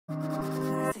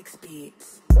6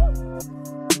 beats.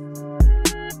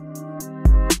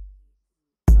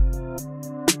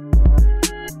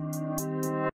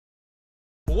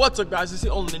 What's up, guys? It's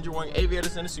the only ninja wearing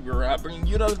aviators and a super rat, bringing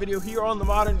you another video here on the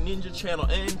Modern Ninja channel.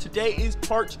 And today is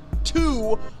part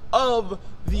 2 of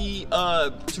the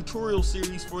tutorial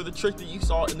series for the trick that you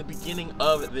saw in the beginning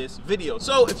of this video.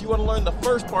 So if you want to learn the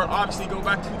first part, obviously go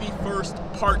back to the first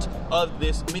part of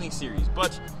this mini series.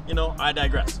 But you know, I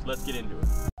digress. Let's get into it.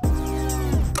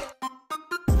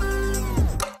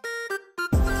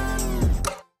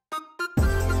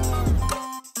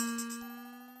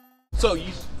 So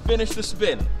you finish the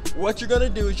spin. What you're gonna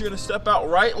do is you're gonna step out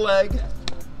right leg,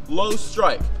 low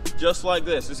strike, just like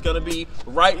this. It's gonna be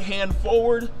right hand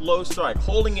forward, low strike,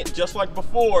 holding it just like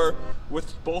before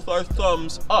with both our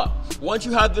thumbs up. Once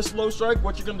you have this low strike,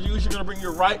 what you're gonna do is you're gonna bring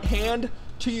your right hand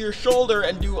to your shoulder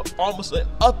and do almost an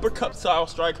uppercut style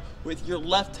strike with your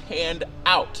left hand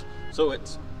out. So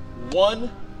it's 1,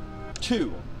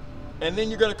 2. And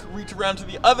then you're gonna reach around to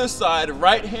the other side,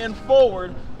 right hand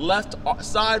forward, left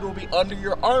side will be under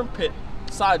your armpit,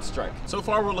 side strike. So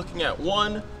far we're looking at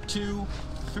 1, 2,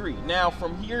 3. Now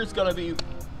from here it's gonna be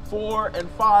 4 and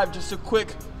 5, just a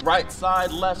quick right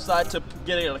side, left side to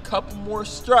get in a couple more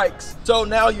strikes. So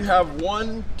now you have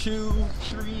 1, 2,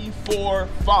 3, 4,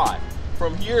 5.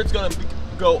 From here it's gonna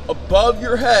go above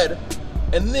your head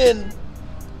and then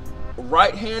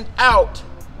right hand out,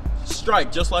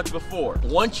 strike just like before.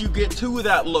 Once you get to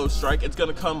that low strike, it's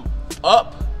gonna come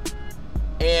up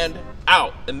and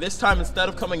out. And this time, instead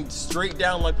of coming straight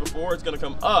down like before, it's gonna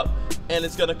come up and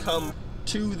it's gonna come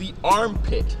to the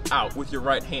armpit out with your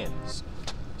right hands.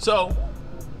 So,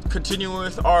 continuing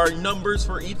with our numbers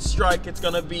for each strike, it's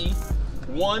gonna be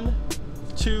 1,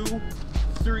 2,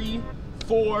 3,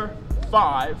 4,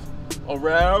 5,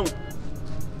 around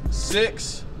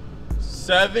 6,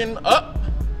 7, up,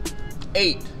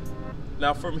 8.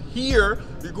 Now from here,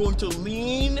 you're going to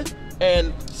lean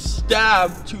and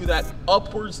stab to that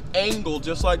upwards angle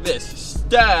just like this.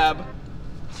 Stab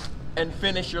and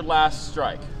finish your last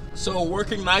strike. So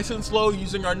working nice and slow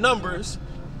using our numbers.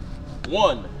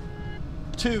 1,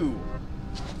 2,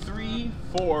 3,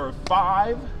 4,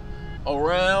 5,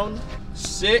 around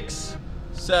 6,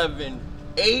 7,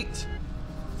 8,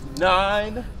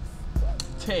 9,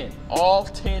 10. All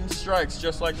 10 strikes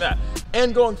just like that.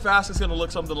 And going fast, it's gonna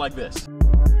look something like this.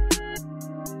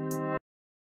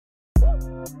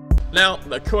 Now,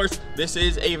 of course, this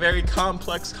is a very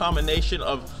complex combination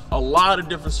of a lot of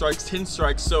different strikes, 10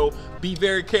 strikes, so be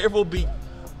very careful, be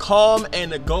calm,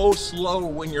 and go slow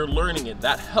when you're learning it.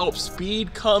 That helps.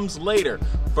 Speed comes later.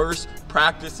 First,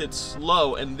 practice it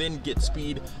slow and then get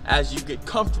speed as you get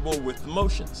comfortable with the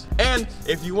motions. And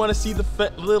if you want to see the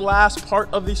last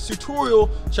part of this tutorial,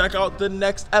 check out the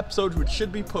next episode, which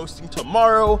should be posting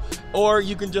tomorrow, or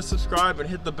you can just subscribe and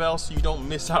hit the bell so you don't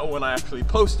miss out when I actually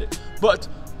post it. But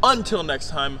until next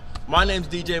time, my name's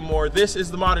DJ Moore, this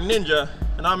is the Modern Ninja,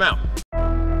 and I'm out.